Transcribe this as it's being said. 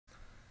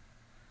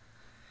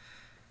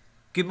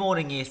Good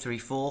morning, Year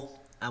 3-4,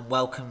 and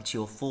welcome to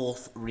your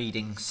fourth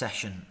reading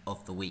session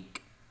of the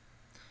week.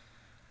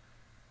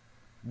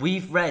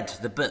 We've read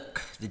the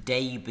book The Day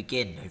You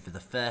Begin over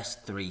the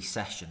first 3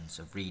 sessions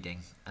of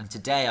reading, and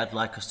today I'd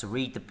like us to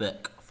read the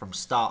book from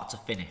start to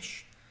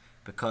finish,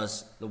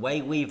 because the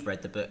way we've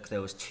read the book,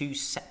 there was 2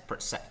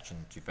 separate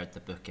sections we've read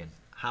the book in.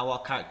 How our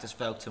characters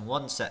felt in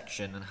one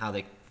section and how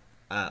they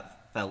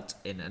felt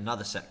in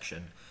another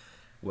section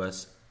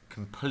was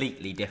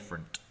completely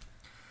different.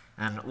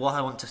 And what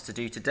I want us to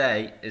do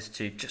today is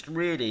to just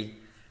really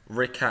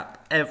recap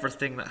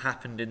everything that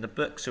happened in the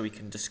book so we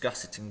can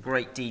discuss it in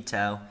great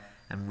detail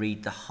and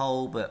read the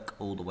whole book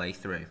all the way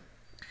through.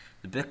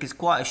 The book is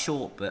quite a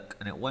short book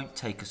and it won't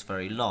take us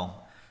very long,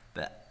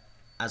 but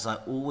as I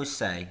always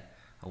say,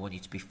 I want you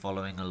to be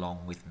following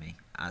along with me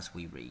as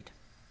we read.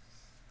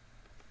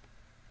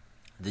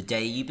 The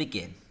Day You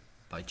Begin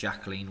by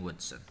Jacqueline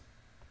Woodson.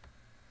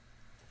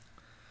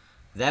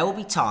 There will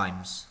be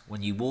times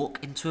when you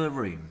walk into a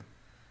room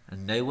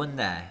and no one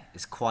there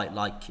is quite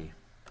like you.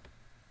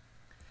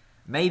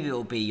 Maybe it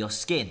will be your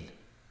skin,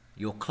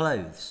 your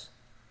clothes,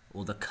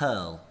 or the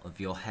curl of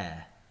your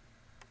hair.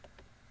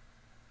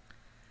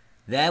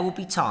 There will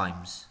be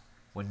times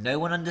when no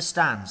one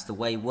understands the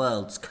way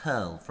words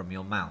curl from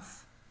your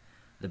mouth,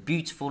 the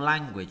beautiful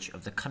language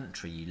of the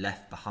country you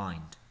left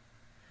behind.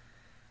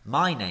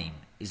 My name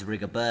is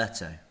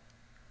Rigoberto.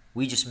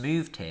 We just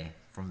moved here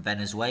from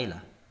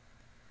Venezuela.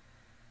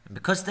 And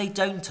because they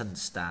don't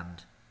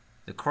understand,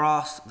 the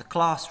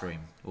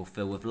classroom will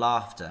fill with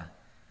laughter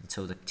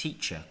until the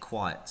teacher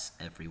quiets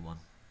everyone.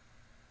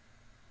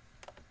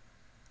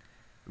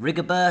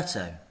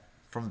 Rigoberto,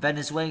 from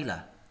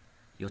Venezuela,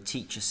 your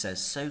teacher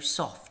says so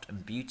soft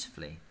and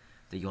beautifully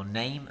that your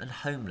name and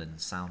homeland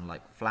sound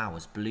like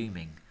flowers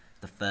blooming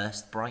the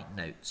first bright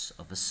notes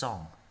of a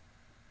song.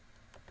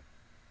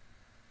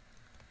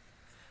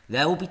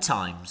 There will be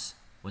times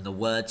when the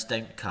words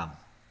don't come.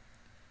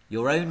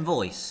 Your own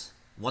voice,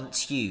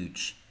 once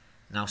huge,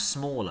 now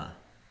smaller,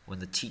 when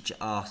the teacher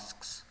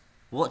asks,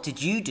 "What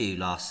did you do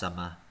last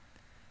summer?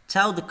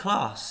 Tell the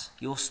class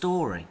your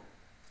story."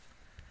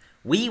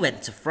 "We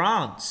went to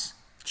France,"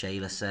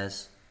 Jayla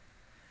says.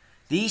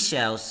 "These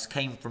shells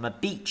came from a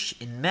beach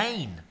in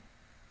Maine."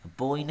 A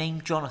boy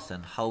named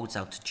Jonathan holds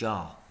out a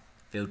jar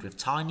filled with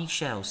tiny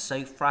shells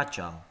so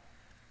fragile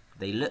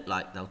they look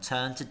like they'll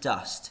turn to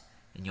dust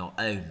in your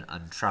own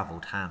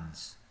untravelled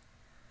hands.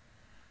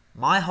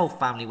 "My whole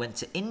family went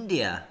to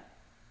India,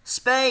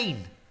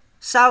 Spain,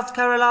 South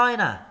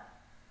Carolina."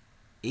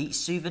 Each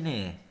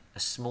souvenir a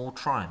small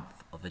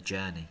triumph of a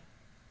journey.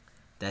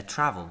 Their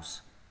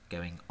travels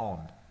going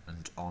on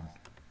and on.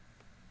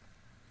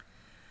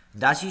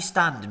 And as you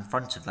stand in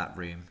front of that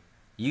room,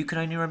 you can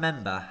only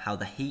remember how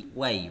the heat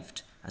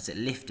waved as it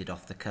lifted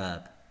off the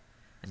curb,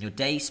 and your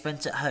days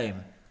spent at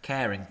home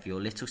caring for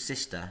your little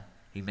sister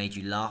who made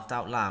you laugh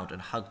out loud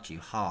and hugged you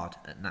hard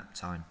at nap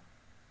time.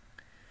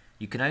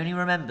 You can only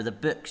remember the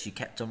books you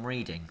kept on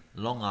reading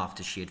long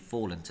after she had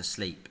fallen to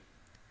sleep.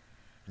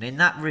 And in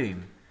that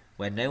room,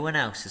 where no one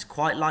else is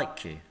quite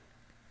like you,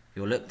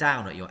 you'll look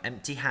down at your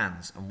empty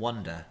hands and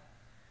wonder,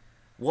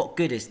 what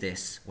good is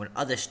this when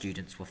other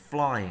students were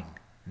flying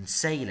and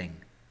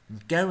sailing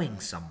and going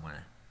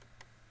somewhere?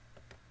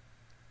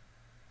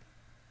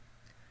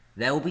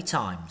 There will be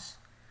times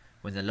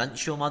when the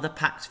lunch your mother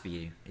packed for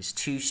you is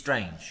too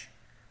strange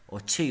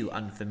or too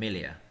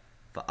unfamiliar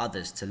for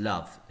others to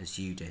love as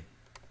you do.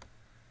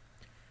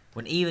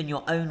 When even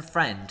your own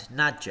friend,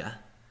 Nadja,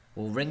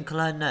 will wrinkle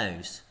her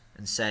nose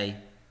and say,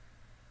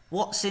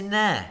 "What's in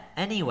there,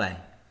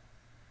 anyway?"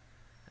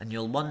 And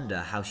you'll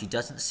wonder how she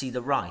doesn't see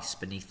the rice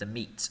beneath the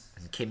meat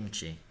and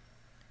kimchi.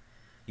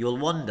 You'll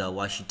wonder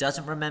why she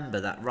doesn't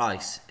remember that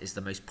rice is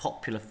the most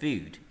popular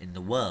food in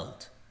the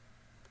world.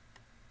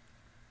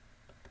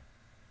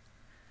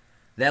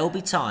 There will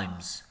be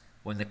times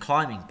when the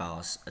climbing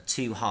bars are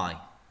too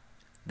high,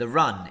 the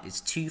run is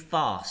too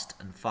fast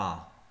and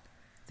far.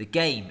 The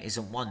game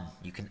isn't one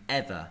you can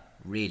ever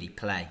really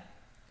play.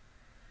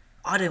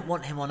 "I don't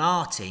want him on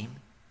our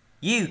team.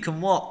 You can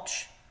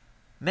watch.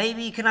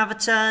 Maybe you can have a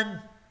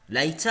turn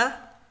later."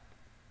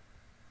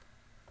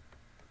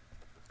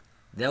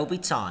 There'll be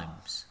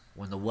times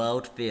when the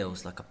world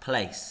feels like a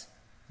place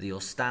that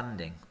you're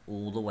standing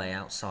all the way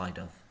outside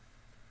of.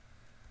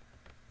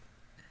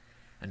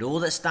 And all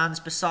that stands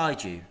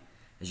beside you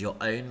is your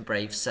own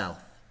brave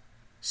self,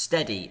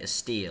 steady as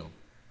steel,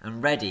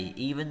 and ready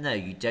even though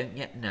you don't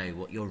yet know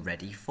what you're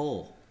ready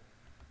for.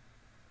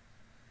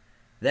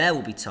 There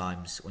will be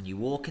times when you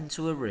walk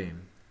into a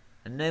room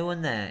and no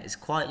one there is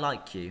quite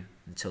like you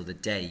until the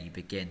day you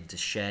begin to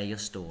share your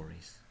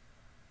stories.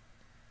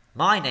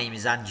 "My name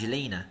is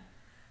Angelina,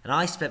 and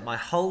I spent my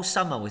whole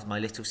summer with my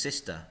little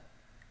sister."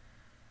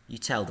 You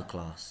tell the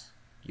class,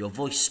 your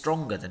voice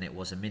stronger than it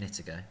was a minute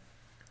ago.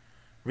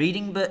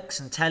 Reading books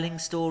and telling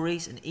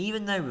stories, and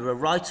even though we were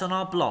right on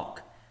our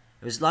block,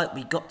 it was like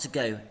we got to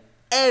go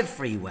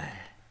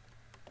everywhere.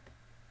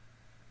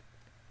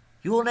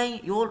 Your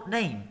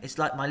name is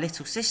like my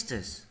little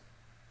sister's,"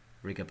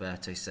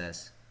 Rigoberto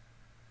says.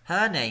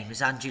 Her name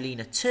is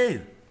Angelina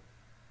too.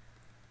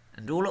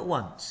 And all at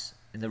once,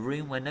 in the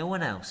room where no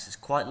one else is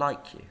quite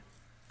like you,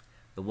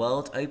 the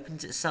world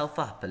opens itself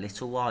up a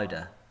little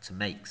wider to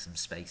make some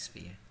space for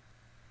you.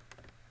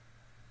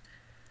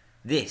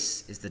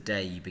 This is the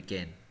day you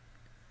begin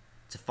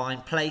to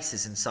find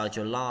places inside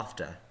your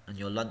laughter and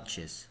your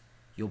lunches,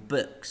 your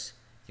books,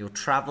 your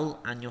travel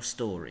and your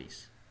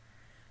stories,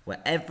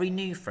 where every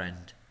new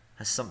friend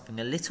has something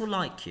a little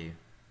like you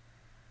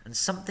and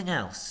something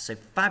else so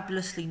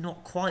fabulously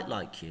not quite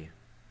like you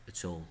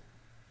at all.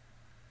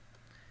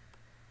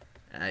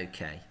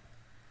 Okay,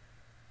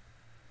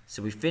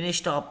 so we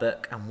finished our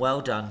book, and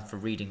well done for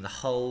reading the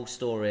whole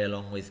story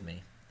along with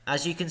me.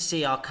 As you can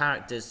see, our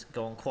characters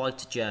go on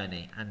quite a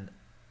journey, and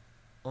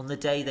on the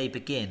day they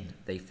begin,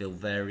 they feel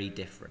very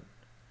different.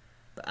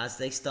 But as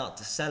they start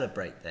to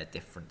celebrate their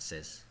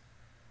differences,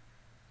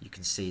 you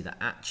can see that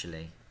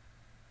actually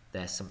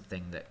there's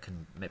something that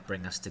can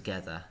bring us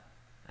together,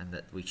 and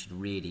that we should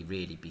really,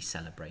 really be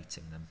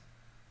celebrating them.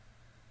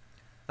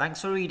 Thanks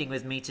for reading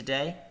with me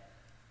today,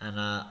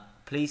 and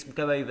please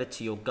go over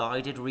to your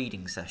guided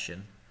reading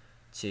session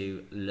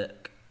to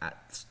look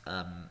at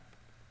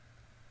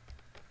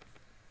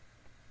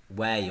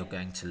where you're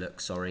going to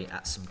look,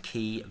 at some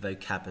key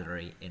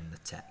vocabulary in the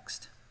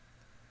text.